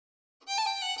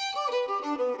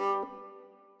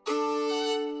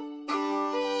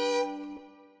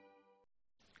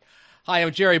Hi,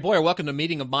 I'm Jerry Bowyer. Welcome to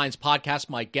Meeting of Minds podcast.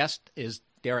 My guest is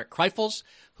Derek Kreifels,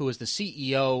 who is the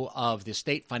CEO of the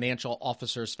State Financial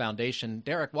Officers Foundation.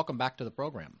 Derek, welcome back to the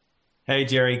program. Hey,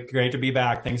 Jerry. Great to be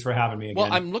back. Thanks for having me again.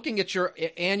 Well, I'm looking at your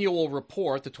annual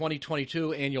report, the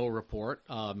 2022 annual report,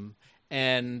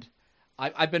 and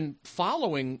I've been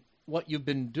following what you've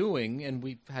been doing, and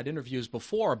we've had interviews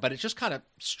before, but it just kind of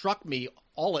struck me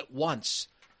all at once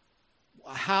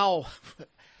how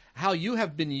you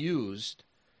have been used.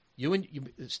 You and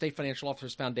State Financial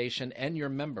Officers Foundation and your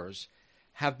members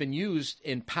have been used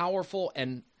in powerful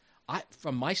and,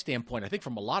 from my standpoint, I think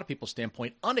from a lot of people's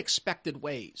standpoint, unexpected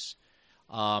ways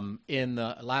in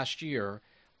the last year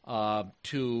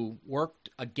to work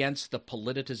against the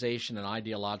politicization and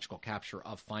ideological capture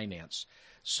of finance.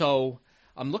 So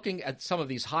I'm looking at some of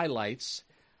these highlights.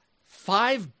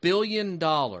 $5 billion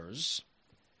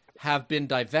have been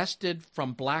divested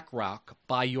from Blackrock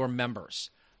by your members.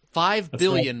 $5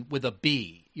 billion right. With a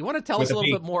B. You want to tell us a little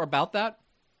bit more about that?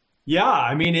 Yeah,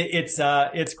 I mean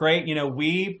it's great. You know,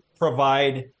 we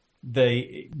provide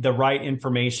the right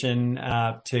information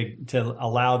to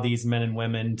allow these men and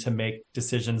women to make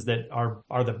decisions that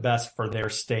are the best for their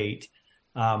state.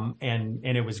 And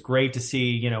it was great to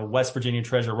see, you know, West Virginia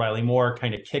Treasurer Riley Moore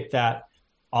kind of kick that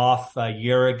off a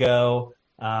year ago.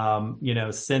 You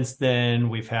know, since then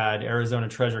we've had Arizona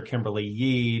Treasurer Kimberly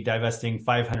Yee divesting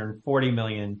 $540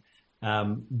 million.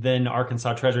 Then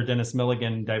Arkansas Treasurer Dennis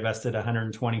Milligan divested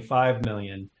 $125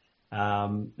 million.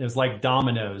 It was like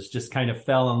dominoes, just kind of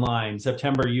fell in line.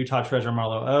 September, Utah Treasurer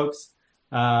Marlo Oaks,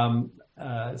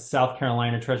 South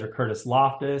Carolina Treasurer Curtis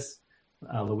Loftus,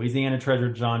 Louisiana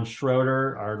Treasurer John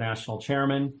Schroeder, our national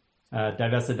chairman,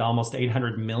 divested almost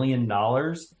 $800 million.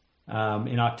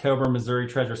 In October, Missouri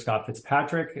Treasurer Scott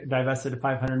Fitzpatrick divested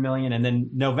 $500 million. And then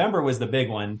November was the big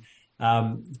one.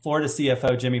 Florida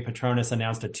CFO Jimmy Patronis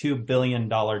announced a $2 billion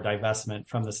divestment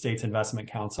from the state's investment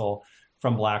council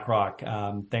from Blackrock,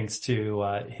 thanks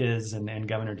to his and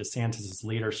Governor DeSantis'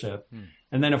 leadership.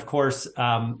 And then, of course,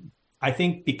 I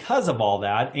think because of all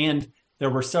that, and there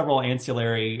were several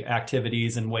ancillary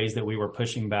activities and ways that we were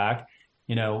pushing back,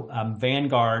 you know,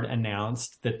 Vanguard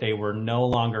announced that they were no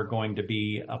longer going to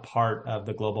be a part of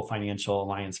the Global Financial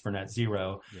Alliance for Net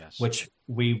Zero, yes. Which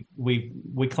we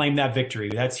claimed that victory.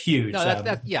 That's huge. No,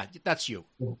 that's you.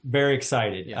 Very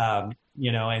excited. Yeah.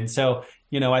 You know, and so,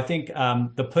 you know, I think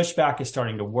the pushback is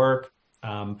starting to work,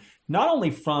 not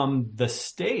only from the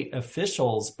state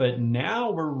officials, but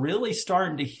now we're really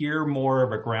starting to hear more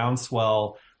of a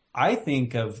groundswell, I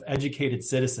think, of educated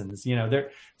citizens. You know,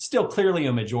 there still clearly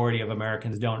a majority of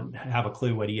Americans don't have a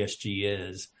clue what ESG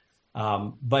is.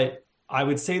 But I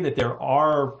would say that there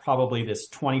are probably this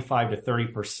 25 to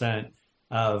 30%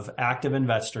 of active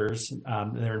investors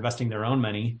that are investing their own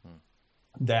money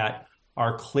that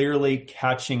are clearly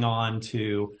catching on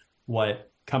to what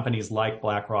companies like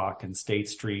BlackRock and State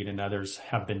Street and others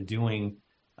have been doing,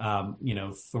 you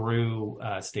know, through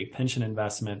state pension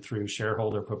investment, through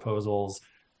shareholder proposals.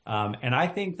 And I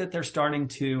think that they're starting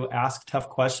to ask tough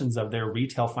questions of their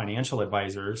retail financial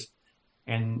advisors,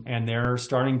 and they're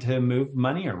starting to move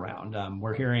money around.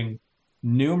 We're hearing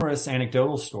numerous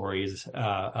anecdotal stories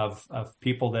of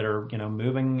people that are, you know,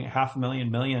 moving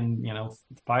 $500,000, you know,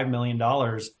 $5 million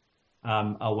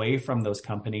away from those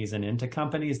companies and into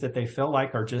companies that they feel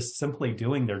like are just simply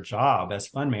doing their job as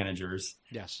fund managers,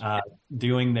 yes,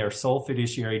 doing their sole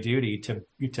fiduciary duty to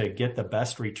get the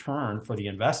best return for the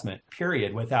investment,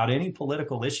 period, without any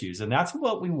political issues. And that's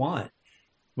what we want.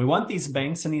 We want these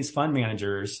banks and these fund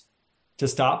managers to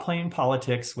stop playing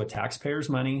politics with taxpayers'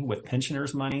 money, with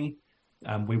pensioners' money.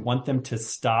 We want them to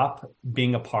stop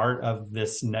being a part of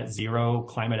this net zero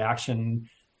climate action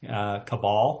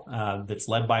cabal that's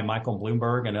led by Michael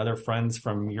Bloomberg and other friends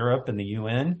from Europe and the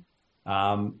UN.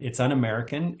 It's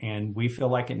un-American, and we feel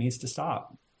like it needs to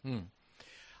stop.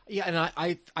 Yeah,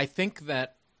 and I think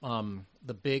that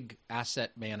the big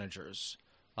asset managers,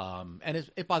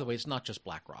 and by the way, it's not just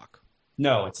BlackRock.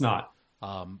 No, it's not.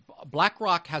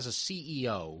 BlackRock has a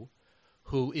CEO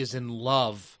who is in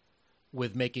love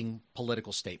with making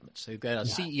political statements. They've got a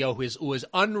CEO who is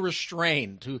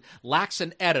unrestrained, who lacks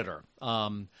an editor.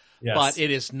 Yes. But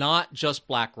it is not just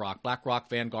BlackRock. BlackRock,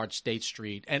 Vanguard, State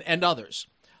Street, and others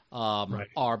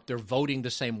they're voting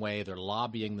the same way. They're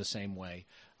lobbying the same way.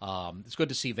 It's good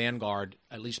to see Vanguard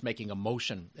at least making a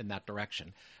motion in that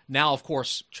direction. Now, of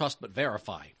course, trust but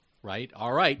verify, right?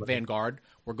 All right, Vanguard,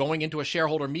 we're going into a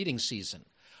shareholder meeting season.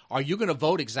 Are you going to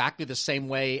vote exactly the same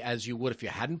way as you would if you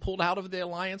hadn't pulled out of the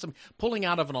alliance? I mean, pulling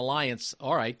out of an alliance,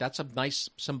 all right, that's a nice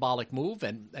symbolic move,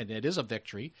 and it is a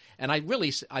victory. And I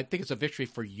think it's a victory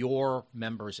for your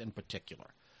members in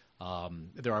particular.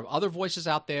 There are other voices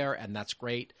out there, and that's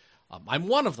great. I'm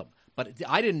one of them, but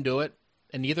I didn't do it,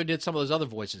 and neither did some of those other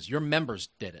voices. Your members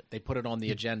did it. They put it on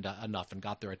the agenda enough and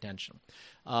got their attention.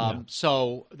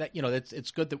 So that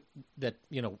it's good that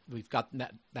we've got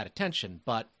that attention,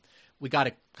 but we got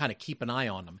to kind of keep an eye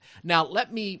on them. Now,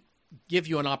 let me give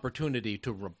you an opportunity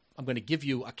to. I'm going to give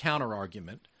you a counter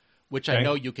argument, which I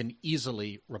know you can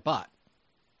easily rebut,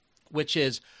 which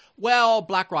is, well,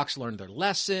 BlackRock's learned their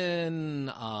lesson,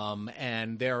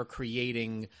 and they're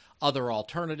creating other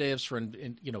alternatives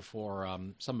for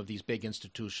some of these big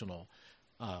institutional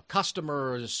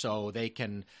customers, so they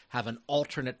can have an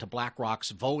alternate to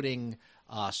BlackRock's voting,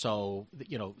 so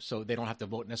they don't have to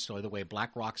vote necessarily the way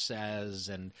BlackRock says,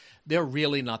 and they're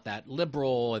really not that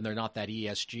liberal, and they're not that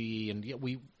ESG, and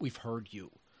we've heard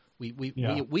you.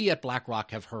 We at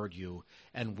BlackRock have heard you,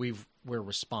 and we're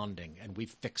responding, and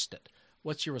we've fixed it.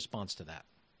 What's your response to that?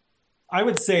 I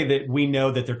would say that we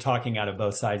know that they're talking out of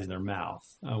both sides of their mouth.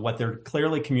 What they're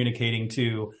clearly communicating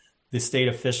to the state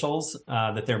officials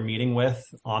that they're meeting with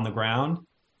on the ground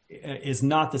is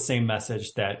not the same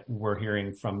message that we're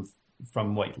hearing from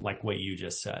what you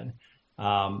just said.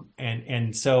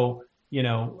 And so,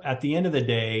 at the end of the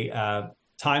day,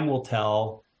 time will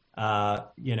tell.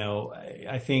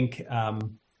 I think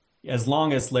as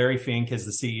long as Larry Fink is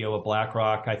the CEO of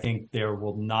BlackRock, I think there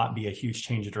will not be a huge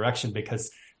change of direction,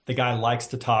 because the guy likes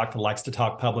to talk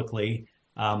publicly,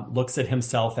 looks at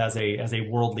himself as a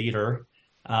world leader,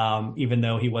 even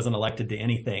though he wasn't elected to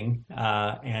anything.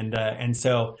 And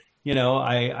so,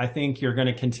 I think you're going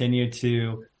to continue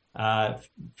to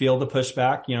feel the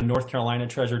pushback. North Carolina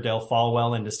Treasurer Dale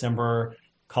Folwell in December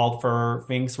called for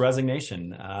Fink's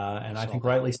resignation, and I think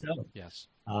rightly so. Yes.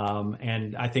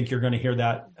 And I think you're going to hear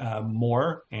that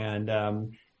more. And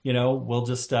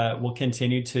we'll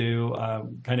continue to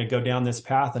kind of go down this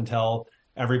path until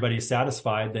everybody's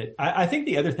satisfied. That I think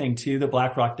the other thing too that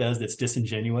BlackRock does that's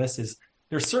disingenuous is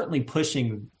they're certainly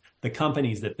pushing the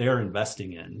companies that they're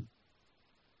investing in,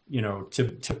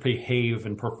 to behave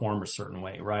and perform a certain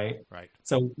way, right? Right.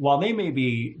 So while they may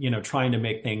be, trying to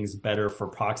make things better for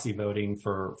proxy voting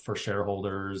for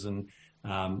shareholders and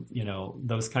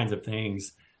those kinds of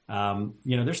things,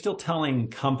 they're still telling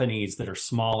companies that are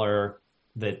smaller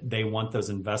that they want those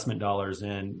investment dollars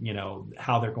in,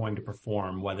 how they're going to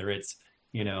perform, whether it's,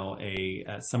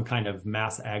 some kind of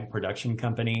mass ag production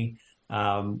company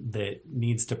that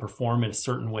needs to perform in a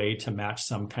certain way to match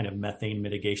some kind of methane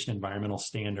mitigation environmental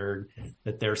standard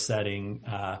that they're setting.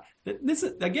 This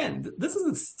is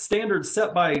a standard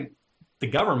set by the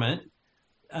government.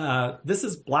 This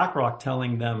is BlackRock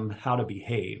telling them how to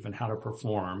behave and how to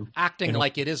perform. Acting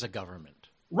like it is a government.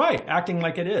 Right, acting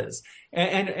like it is.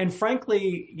 And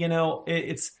frankly,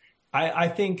 I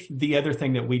think the other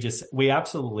thing that we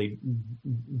absolutely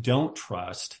don't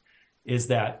trust is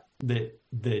that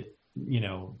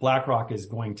BlackRock is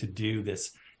going to do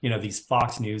this, these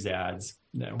Fox News ads,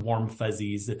 warm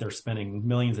fuzzies that they're spending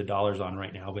millions of dollars on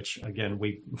right now, which again,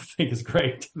 we think is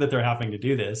great that they're having to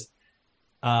do this.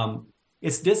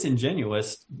 It's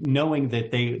disingenuous knowing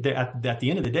that at the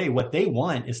end of the day, what they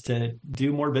want is to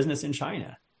do more business in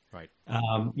China. Right.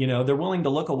 They're willing to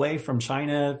look away from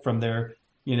China, from their,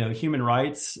 human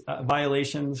rights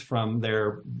violations, from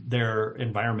their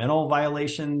environmental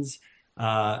violations.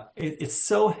 It's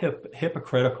so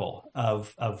hypocritical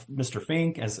of Mr.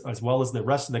 Fink as well as the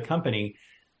rest of the company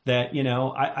that,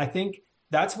 I think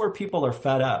that's where people are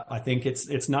fed up. I think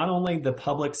it's not only the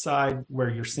public side where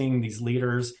you're seeing these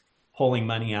leaders pulling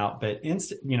money out, but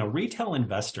retail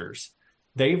investors,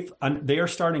 they are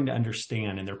starting to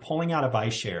understand, and they're pulling out of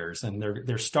iShares, and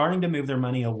they're starting to move their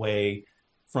money away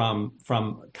from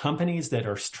companies that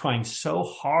are trying so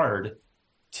hard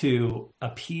to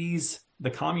appease the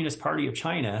Communist Party of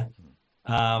China.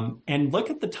 And look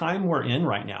at the time we're in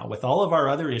right now with all of our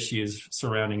other issues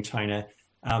surrounding China.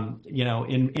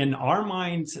 In our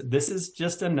minds, this is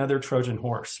just another Trojan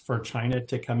horse for China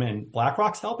to come in.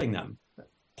 BlackRock's helping them,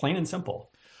 plain and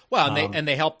simple. Well, and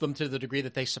they help them to the degree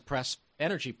that they suppress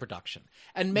energy production.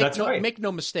 And make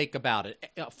no mistake about it,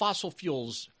 fossil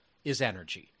fuels is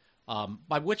energy,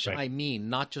 by which I mean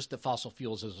not just that fossil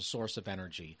fuels is a source of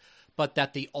energy, but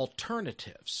that the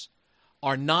alternatives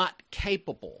are not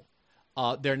capable.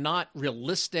 They're not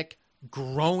realistic,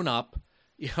 grown-up,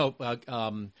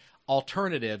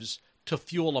 alternatives to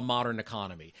fuel a modern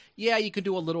economy. Yeah, you could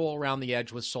do a little around the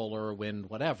edge with solar or wind,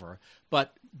 whatever.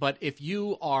 But if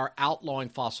you are outlawing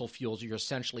fossil fuels, you're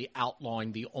essentially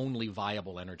outlawing the only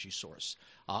viable energy source.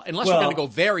 Unless you're going to go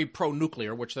very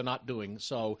pro-nuclear, which they're not doing.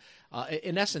 So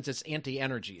in essence, it's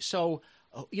anti-energy. So,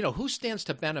 who stands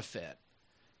to benefit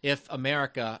if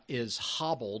America is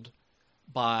hobbled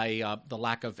by the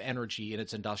lack of energy in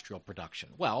its industrial production.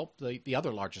 Well, the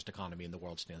other largest economy in the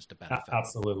world stands to benefit.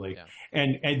 Absolutely. Yeah.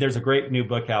 And there's a great new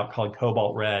book out called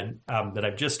Cobalt Red that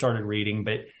I've just started reading,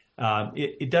 but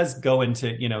it does go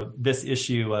into, this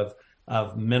issue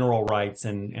of mineral rights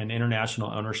and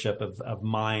international ownership of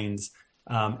mines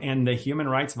and the human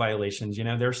rights violations.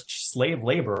 There's slave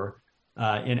labor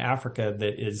in Africa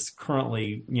that is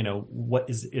currently, what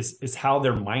is how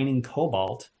they're mining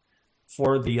cobalt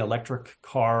for the electric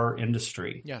car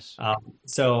industry. Yes.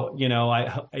 So,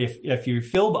 if you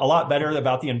feel a lot better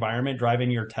about the environment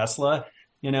driving your Tesla,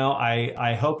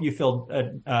 I hope you feel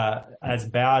as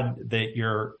bad that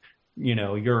your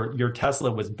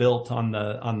Tesla was built on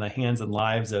the hands and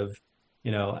lives of,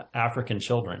 African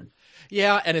children.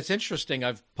 Yeah, and it's interesting.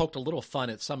 I've poked a little fun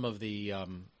at some of the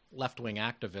left-wing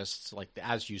activists, like the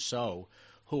As You Sow,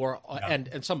 who are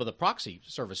and some of the proxy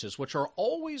services, which are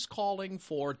always calling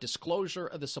for disclosure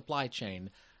of the supply chain,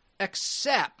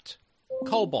 except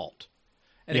cobalt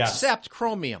and except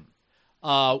chromium,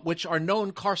 which are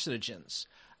known carcinogens.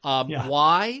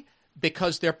 Why?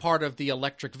 Because they're part of the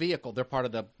electric vehicle. They're part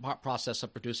of the process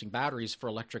of producing batteries for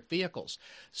electric vehicles.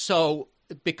 So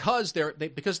because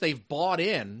they've bought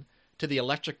in to the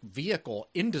electric vehicle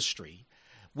industry,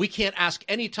 we can't ask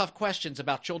any tough questions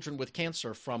about children with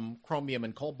cancer from chromium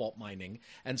and cobalt mining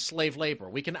and slave labor.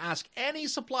 We can ask any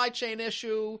supply chain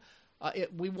issue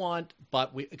we want,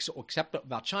 but we except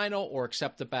about China or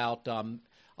except about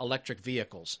electric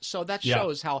vehicles. So that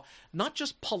shows how not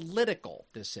just political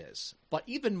this is, but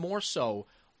even more so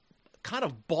kind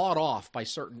of bought off by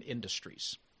certain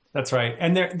industries. That's right.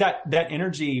 And that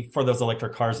energy for those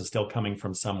electric cars is still coming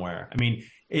from somewhere. I mean,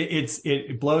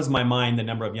 it blows my mind the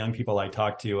number of young people I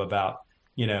talk to about,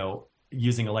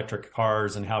 using electric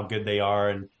cars and how good they are.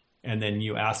 And then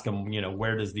you ask them,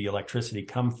 where does the electricity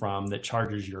come from that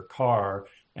charges your car?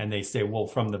 And they say, well,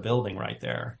 from the building right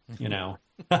there,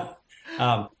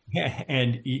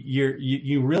 and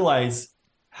you realize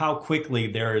how quickly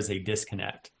there is a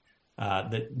disconnect.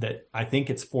 That I think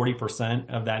it's 40%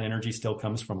 of that energy still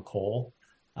comes from coal.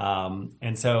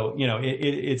 And so,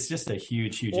 it's just a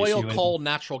huge issue. Oil, coal,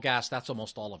 natural gas, that's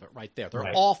almost all of it right there.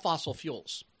 They're all fossil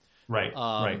fuels. Right.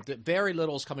 Very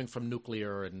little is coming from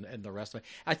nuclear and the rest of it.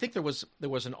 I think there was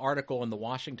an article in the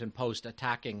Washington Post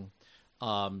attacking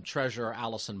Treasurer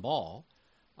Allison Ball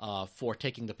for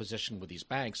taking the position with these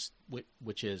banks,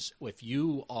 which is if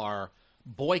you are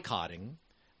boycotting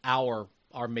our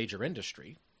major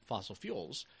industry, fossil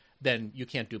fuels, then you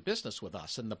can't do business with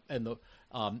us.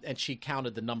 And she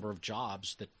counted the number of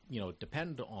jobs that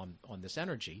depend on this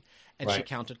energy, and she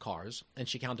counted cars, and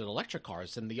she counted electric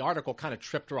cars, and the article kind of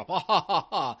tripped her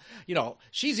up.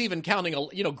 She's even counting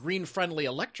green friendly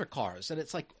electric cars, and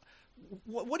it's like,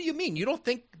 what do you mean? You don't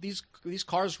think these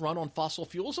cars run on fossil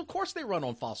fuels? Of course they run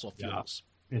on fossil fuels.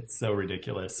 Yeah, it's so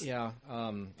ridiculous. Yeah,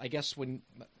 I guess when.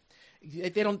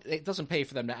 It doesn't pay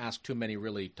for them to ask too many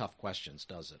really tough questions,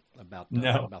 does it? About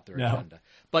their agenda.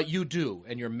 But you do,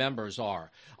 and your members are.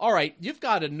 All right, you've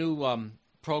got a new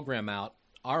program out,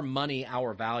 Our Money,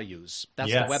 Our Values.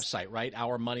 That's the website, right?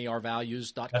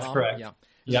 OurMoneyOurValues.com? That's correct.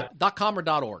 Yeah. .com or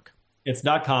 .org? It's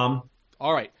 .com.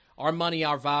 All right.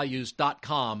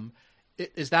 OurMoneyOurValues.com.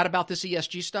 Is that about this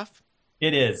ESG stuff?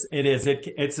 It is.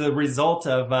 It's a result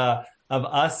of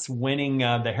us winning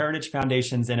the Heritage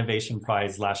Foundation's Innovation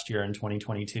Prize last year in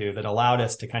 2022 that allowed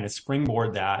us to kind of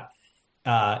springboard that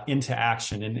into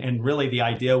action. And really the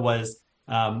idea was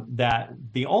that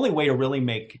the only way to really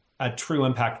make a true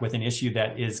impact with an issue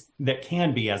that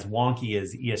can be as wonky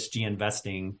as ESG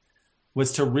investing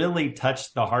was to really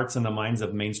touch the hearts and the minds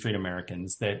of Main Street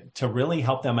Americans, that to really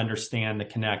help them understand the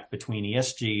connect between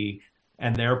ESG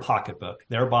and their pocketbook,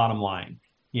 their bottom line,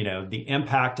 the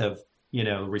impact of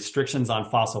restrictions on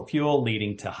fossil fuel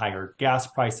leading to higher gas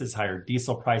prices, higher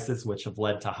diesel prices, which have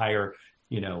led to higher,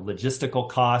 logistical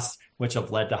costs, which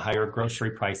have led to higher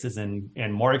grocery prices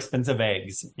and more expensive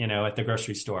eggs, at the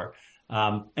grocery store.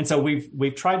 And so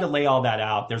we've tried to lay all that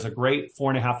out. There's a great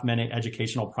 4.5-minute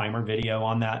educational primer video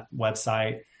on that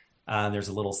website. There's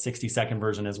a little 60-second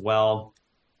version as well.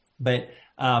 But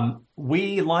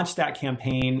we launched that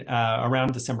campaign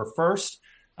around December 1st.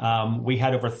 We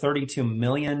had over 32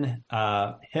 million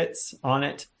hits on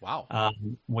it. Wow.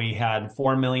 We had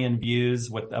 4 million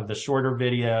views of the shorter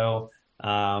video.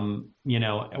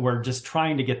 We're just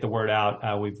trying to get the word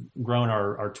out. We've grown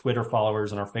our Twitter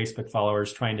followers and our Facebook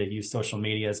followers, trying to use social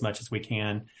media as much as we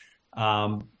can,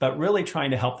 but really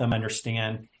trying to help them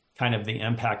understand kind of the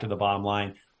impact of the bottom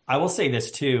line. I will say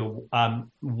this too.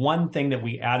 One thing that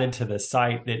we added to the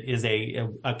site that is a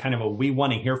kind of a we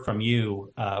want to hear from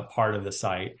you part of the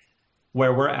site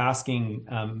where we're asking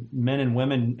men and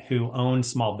women who own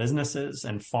small businesses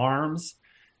and farms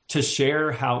to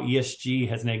share how ESG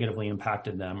has negatively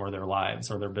impacted them or their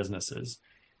lives or their businesses.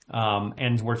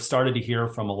 And we're started to hear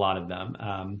from a lot of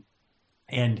them.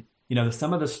 And,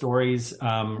 some of the stories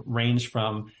range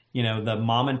from, the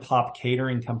mom and pop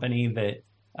catering company that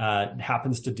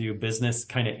happens to do business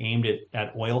kind of aimed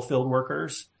at oil field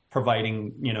workers,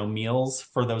 providing, meals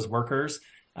for those workers.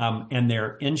 And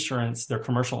their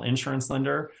commercial insurance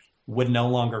lender would no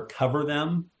longer cover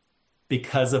them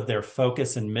because of their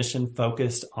focus and mission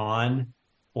focused on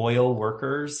oil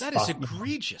workers. That is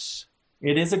egregious.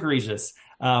 It is egregious.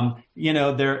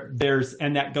 There's,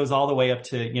 and that goes all the way up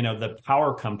to, the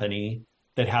power company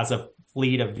that has a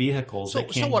fleet of vehicles.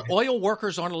 So what, oil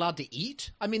workers aren't allowed to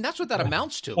eat? I mean, that's what that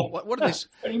amounts to. What are they?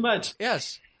 Pretty much.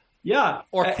 Yes. Yeah.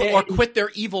 Or quit their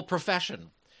evil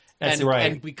profession. That's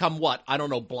right. And become what? I don't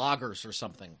know, bloggers or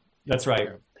something. That's right.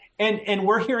 And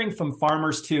we're hearing from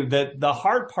farmers too. The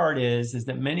hard part is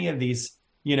that many of these,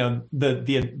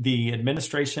 the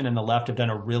administration and the left have done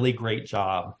a really great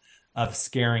job of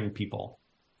scaring people,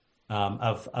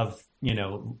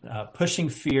 pushing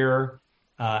fear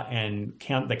and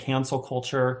the cancel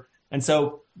culture. And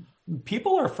so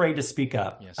people are afraid to speak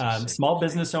up. Yes, small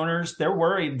business owners, they're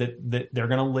worried that they're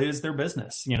going to lose their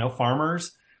business.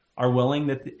 Farmers are willing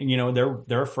that,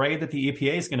 they're afraid that the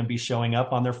EPA is going to be showing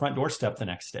up on their front doorstep the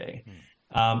next day.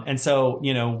 And so,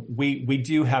 we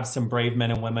do have some brave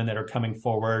men and women that are coming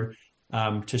forward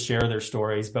to share their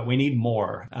stories, but we need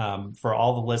more for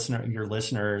all the your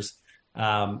listeners.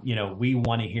 We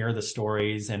want to hear the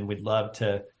stories, and we'd love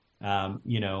to,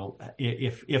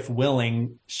 if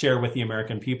willing, share with the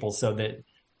American people so that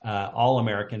all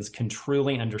Americans can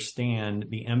truly understand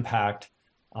the impact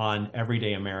on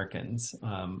everyday Americans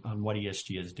on what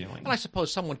ESG is doing. And I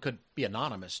suppose someone could be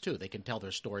anonymous too. They can tell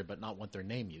their story but not want their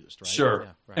name used, right? Sure.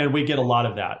 Yeah, right. And we get a lot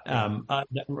of that.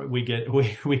 We get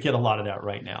a lot of that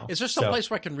right now. Is there some place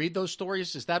where I can read those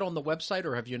stories? Is that on the website,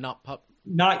 or have you not?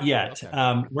 Not yet.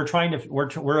 Okay.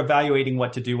 We're evaluating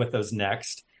what to do with those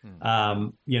next.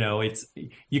 It's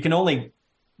you can only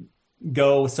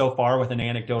go so far with an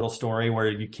anecdotal story where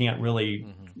you can't really,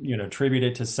 attribute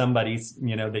it to somebody,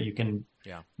 that you can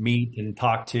meet and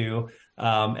talk to.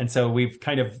 And so we've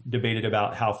kind of debated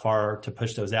about how far to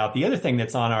push those out. The other thing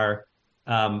that's on our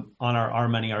Our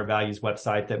Money, Our Values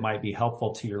website that might be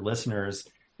helpful to your listeners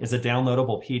is a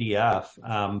downloadable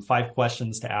PDF, 5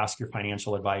 questions to ask your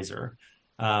financial advisor,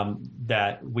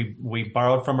 that we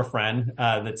borrowed from a friend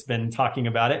that's been talking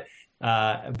about it.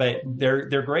 But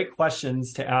they're great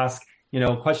questions to ask.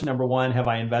 Question number 1, have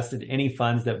I invested any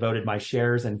funds that voted my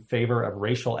shares in favor of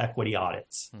racial equity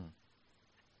audits?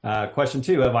 Question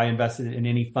 2, have I invested in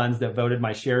any funds that voted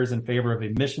my shares in favor of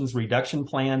emissions reduction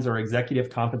plans or executive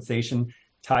compensation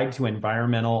tied to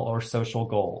environmental or social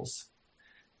goals?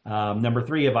 Number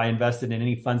 3, have I invested in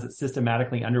any funds that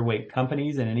systematically underweight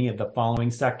companies in any of the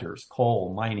following sectors: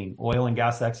 coal, mining, oil and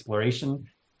gas exploration,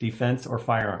 defense, or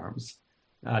firearms?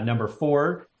 Number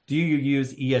 4, do you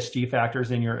use ESG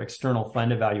factors in your external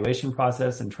fund evaluation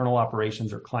process, internal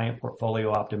operations, or client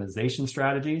portfolio optimization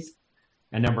strategies?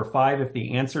 And number 5, if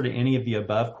the answer to any of the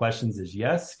above questions is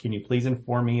yes, can you please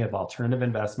inform me of alternative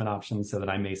investment options so that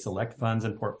I may select funds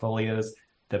and portfolios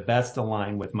that best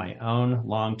align with my own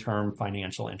long-term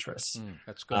financial interests?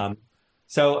 That's good.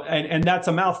 And that's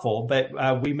a mouthful, but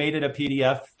we made it a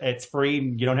PDF. It's free.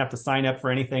 You don't have to sign up for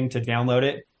anything to download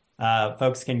it.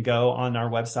 Folks can go on our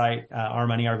website,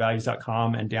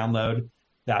 ourmoneyourvalues.com, and download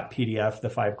that PDF, the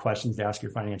 5 questions to ask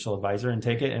your financial advisor, and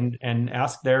take it and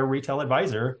ask their retail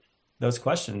advisor those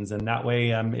questions. And that way,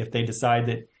 if they decide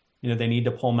that they need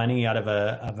to pull money out of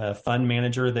a fund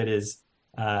manager that is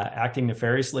acting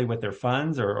nefariously with their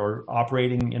funds or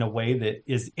operating in a way that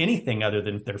is anything other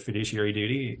than their fiduciary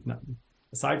duty,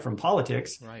 aside from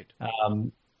politics, right?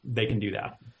 They can do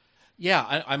that.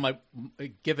 Yeah, I might,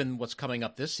 given what's coming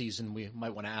up this season, we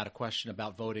might want to add a question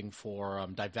about voting for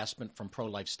divestment from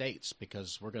pro-life states,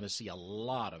 because we're going to see a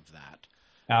lot of that.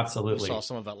 Absolutely. We saw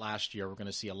some of it last year. We're going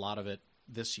to see a lot of it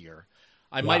this year.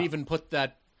 I might even put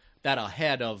that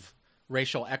ahead of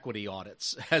racial equity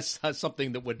audits as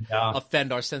something that would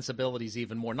offend our sensibilities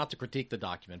even more. Not to critique the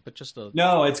document, but just to...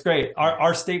 No, it's great.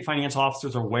 Our state financial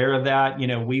officers are aware of that.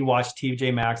 We watched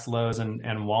TJ Maxx, Lowe's, and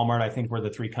Walmart, I think, were the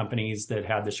 3 companies that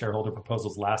had the shareholder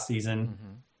proposals last season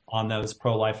on those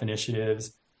pro-life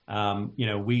initiatives.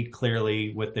 We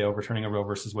clearly, with the overturning of Roe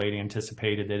versus Wade,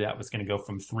 anticipated that was going to go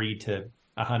from 3 to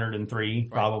 103,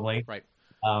 probably. Right.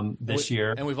 This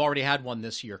year. And we've already had one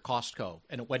this year, Costco,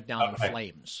 and it went down in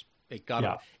flames. It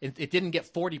got it didn't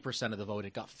get 40% of the vote,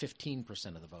 it got 15%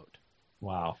 of the vote.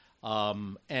 Wow.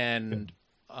 And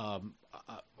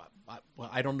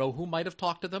I don't know who might have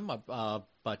talked to them,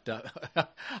 but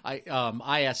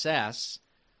ISS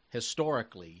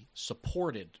historically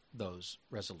supported those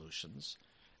resolutions.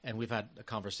 And we've had a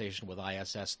conversation with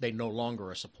ISS. They no longer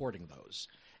are supporting those.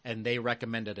 And they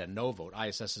recommended a no vote.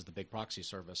 ISS is the big proxy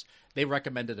service. They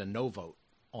recommended a no vote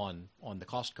on the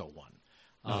Costco one.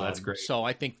 Oh, that's great. So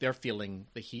I think they're feeling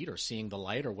the heat or seeing the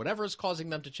light or whatever is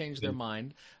causing them to change their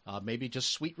mind, maybe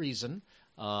just sweet reason.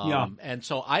 And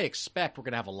so I expect we're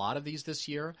going to have a lot of these this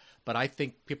year, but I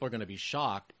think people are going to be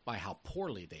shocked by how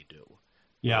poorly they do.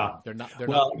 Yeah. They're not.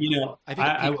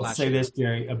 I will say this,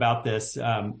 Jerry, about this.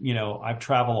 I've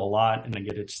traveled a lot and I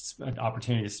get an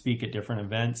opportunity to speak at different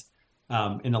events.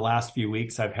 In the last few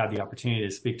weeks, I've had the opportunity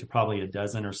to speak to probably a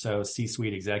dozen or so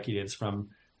C-suite executives from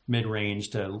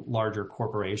mid-range to larger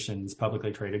corporations,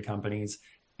 publicly traded companies.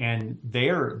 And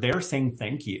they're saying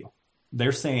thank you.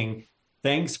 They're saying,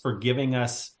 thanks for giving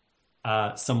us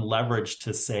some leverage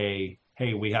to say,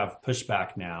 hey, we have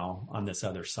pushback now on this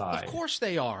other side. Of course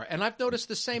they are. And I've noticed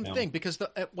the same thing, because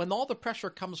when all the pressure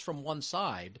comes from one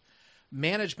side,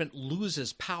 management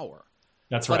loses power.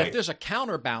 That's right. But if there's a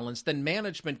counterbalance, then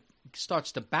management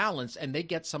starts to balance and they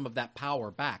get some of that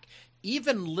power back.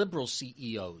 Even liberal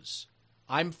CEOs,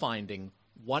 I'm finding,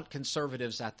 want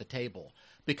conservatives at the table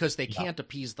because they can't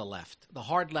appease the left. The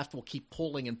hard left will keep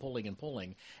pulling and pulling and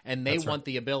pulling. And they want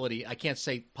the ability, I can't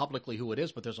say publicly who it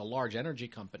is, but there's a large energy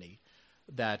company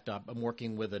that I'm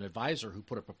working with an advisor who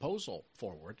put a proposal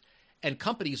forward. And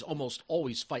companies almost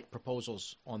always fight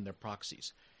proposals on their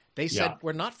proxies. They said,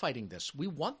 we're not fighting this. We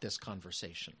want this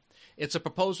conversation. It's a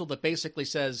proposal that basically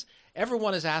says,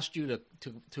 everyone has asked you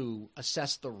to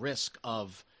assess the risk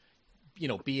of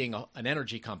being an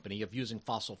energy company, of using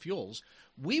fossil fuels.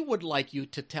 We would like you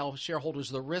to tell shareholders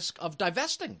the risk of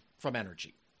divesting from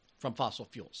energy, from fossil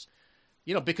fuels,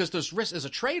 because there's risk as a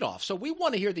trade-off. So we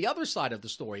want to hear the other side of the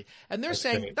story. And they're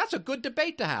saying that's a good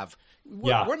debate to have.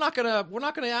 We're not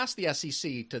gonna ask the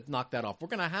SEC to knock that off. We're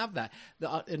going to have that.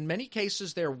 In many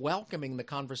cases, they're welcoming the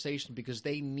conversation because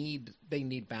they need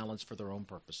balance for their own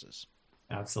purposes.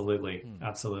 Absolutely.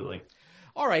 Absolutely.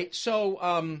 All right.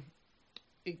 So,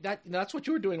 that's what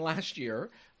you were doing last year.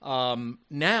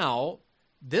 Now,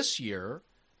 this year,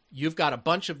 you've got a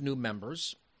bunch of new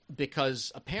members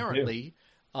because apparently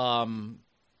the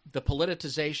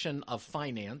politicization of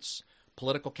finance,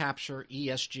 political capture,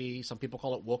 ESG, some people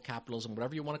call it woke capitalism,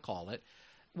 whatever you want to call it,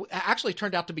 actually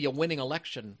turned out to be a winning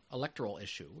electoral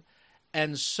issue.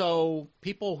 And so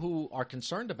people who are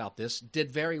concerned about this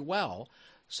did very well.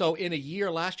 So in a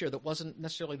year last year that wasn't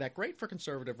necessarily that great for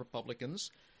conservative Republicans,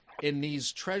 in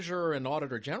these Treasurer and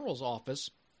Auditor General's office,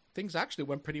 things actually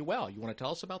went pretty well. You want to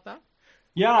tell us about that?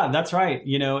 Yeah, that's right.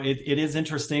 It is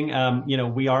interesting.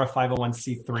 We are a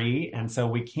 501c3, and so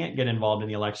we can't get involved in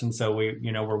the election. So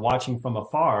we're watching from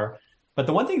afar. But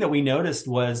the one thing that we noticed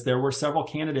was there were several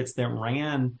candidates that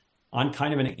ran on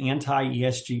kind of an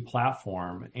anti-ESG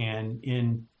platform. And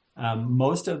in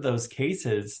most of those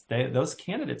cases, those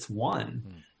candidates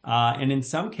won. And in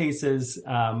some cases,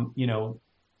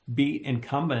 beat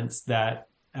incumbents that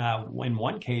in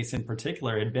one case in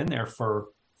particular had been there for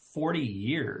 40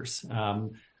 years.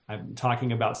 I'm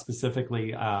talking about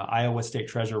specifically Iowa State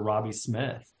Treasurer Robbie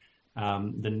Smith.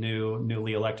 The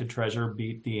newly elected treasurer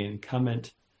beat the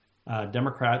incumbent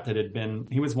Democrat that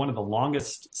he was one of the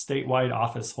longest statewide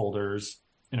office holders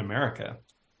in America.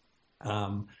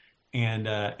 And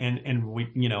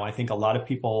we, I think a lot of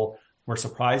people were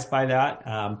surprised by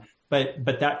that.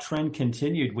 But that trend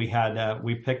continued.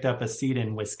 We picked up a seat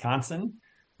in Wisconsin,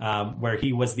 where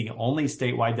he was the only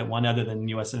statewide that won other than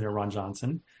U.S. Senator Ron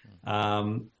Johnson,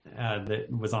 that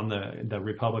was on the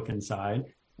Republican side.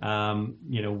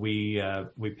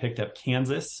 We picked up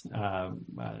Kansas,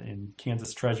 and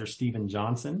Kansas Treasurer Stephen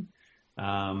Johnson.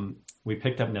 We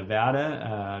picked up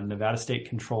Nevada State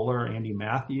Controller Andy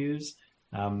Matthews.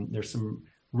 There's some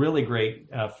really great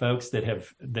folks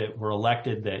that were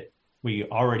elected that we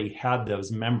already had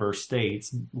those member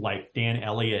states, like Dan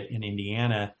Elliott in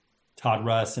Indiana, Todd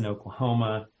Russ in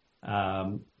Oklahoma,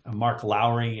 Mark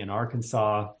Lowry in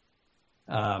Arkansas.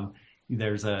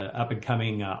 There's a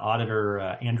up-and-coming auditor,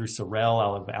 Andrew Sorrell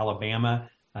out of Alabama.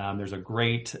 There's a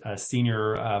great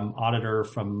senior auditor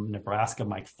from Nebraska,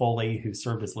 Mike Foley, who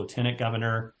served as lieutenant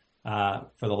governor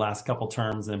for the last couple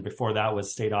terms, and before that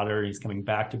was state auditor. He's coming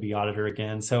back to be auditor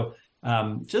again. So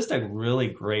just a really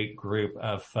great group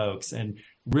of folks, and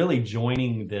really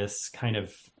joining this kind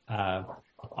of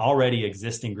already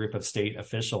existing group of state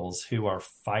officials who are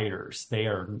fighters.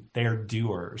 They're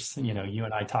doers. You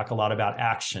and I talk a lot about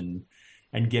action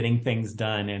and getting things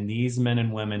done, and these men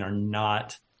and women are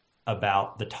not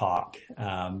about the talk.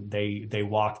 They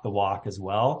walk the walk as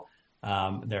well.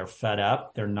 They're fed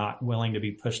up. They're not willing to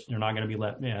be pushed. They're not going to be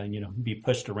be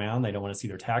pushed around. They don't want to see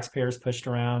their taxpayers pushed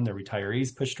around, their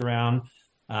retirees pushed around.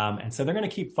 And so they're going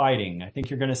to keep fighting. I think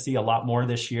you're going to see a lot more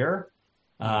this year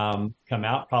come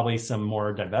out, probably some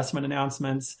more divestment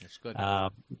announcements. That's good.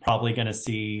 Probably going to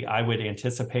see, I would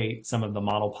anticipate some of the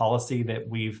model policy that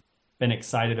we've been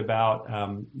excited about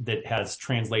that has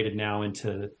translated now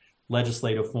into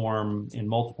legislative form in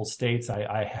multiple states.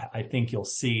 I think you'll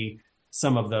see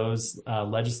some of those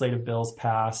legislative bills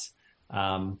pass.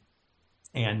 And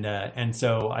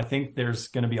so I think there's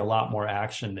going to be a lot more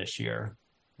action this year.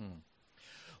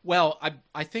 Well,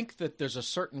 I think that there's a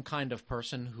certain kind of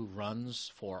person who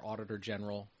runs for auditor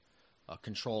general,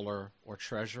 controller, or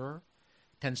treasurer,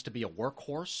 tends to be a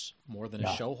workhorse more than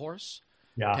a show horse,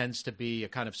 tends to be a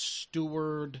kind of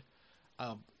steward,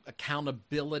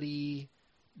 accountability,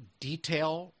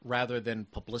 detail rather than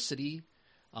publicity.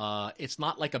 It's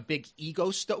not like a big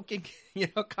ego stoking,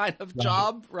 kind of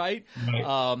job, right?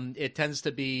 It tends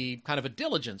to be kind of a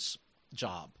diligence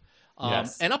job.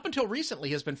 And up until recently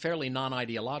has been fairly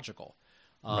non-ideological.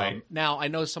 Now, I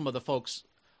know some of the folks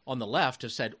on the left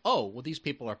have said, oh, well, these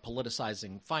people are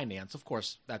politicizing finance. Of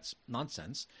course, that's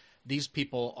nonsense. These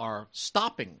people are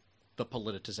stopping the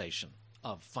politicization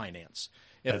of finance.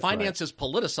 If finance is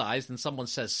politicized and someone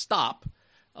says stop,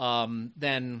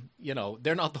 then,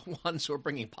 they're not the ones who are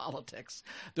bringing politics.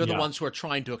 They're the ones who are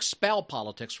trying to expel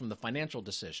politics from the financial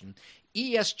decision.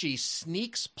 ESG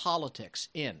sneaks politics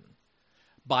in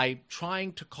by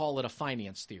trying to call it a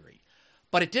finance theory.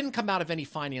 But it didn't come out of any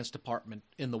finance department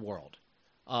in the world.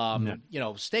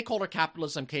 Stakeholder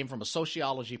capitalism came from a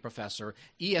sociology professor.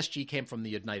 ESG came from the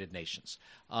United Nations.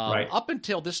 Up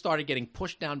until this started getting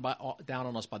pushed down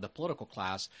on us by the political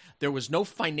class, there was no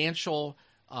financial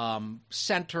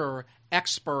center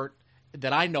expert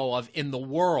that I know of in the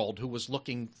world who was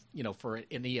looking, for an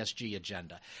ESG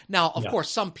agenda. Now, of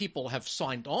course, some people have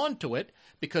signed on to it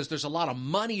because there's a lot of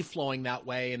money flowing that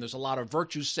way, and there's a lot of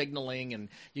virtue signaling, and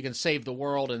you can save the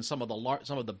world, and some of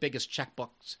the biggest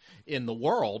checkbooks in the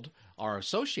world are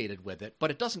associated with it.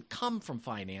 But it doesn't come from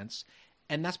finance,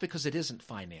 and that's because it isn't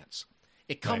finance.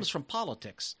 It comes from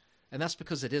politics, and that's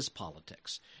because it is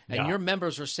politics. And your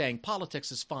members are saying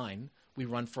politics is fine. We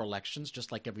run for elections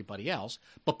just like everybody else.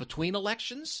 But between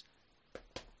elections,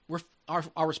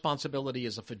 our responsibility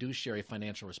is a fiduciary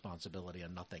financial responsibility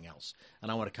and nothing else.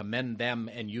 And I want to commend them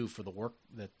and you for the work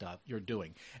that you're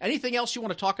doing. Anything else you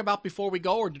want to talk about before we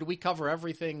go, or did we cover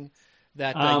everything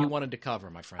that you wanted to cover,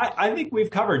 my friend? I think we've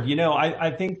covered.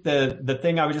 I think the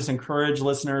thing I would just encourage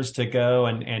listeners to go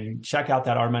and check out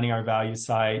that Our Money, Our Values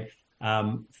site.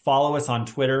 Follow us on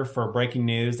Twitter for breaking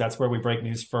news. That's where we break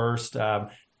news first.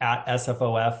 At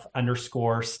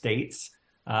SFOF_states,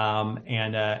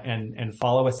 and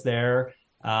follow us there.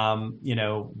 You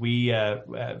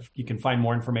can find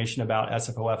more information about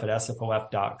SFOF at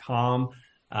sfof.com.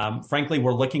 Frankly,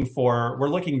 we're looking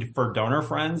for donor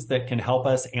friends that can help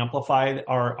us amplify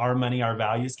our Money, Our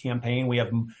Values campaign. We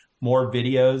have more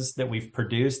videos that we've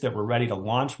produced that we're ready to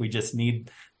launch. We just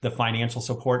need the financial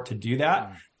support to do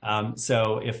that.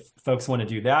 So if folks want to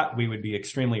do that, we would be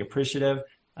extremely appreciative.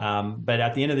 But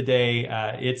at the end of the day,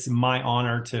 it's my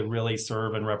honor to really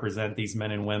serve and represent these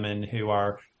men and women who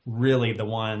are really the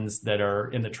ones that are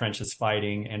in the trenches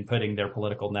fighting and putting their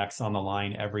political necks on the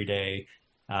line every day.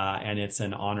 And it's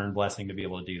an honor and blessing to be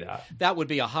able to do that. That would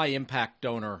be a high impact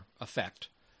donor effect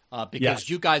because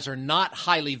you guys are not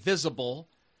highly visible,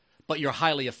 but you're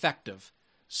highly effective.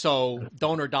 So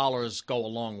donor dollars go a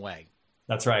long way.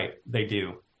 That's right. They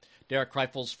do. Derek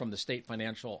Kreifels from the State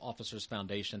Financial Officers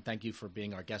Foundation, thank you for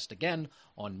being our guest again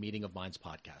on Meeting of Minds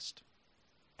podcast.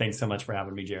 Thanks so much for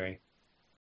having me, Jerry.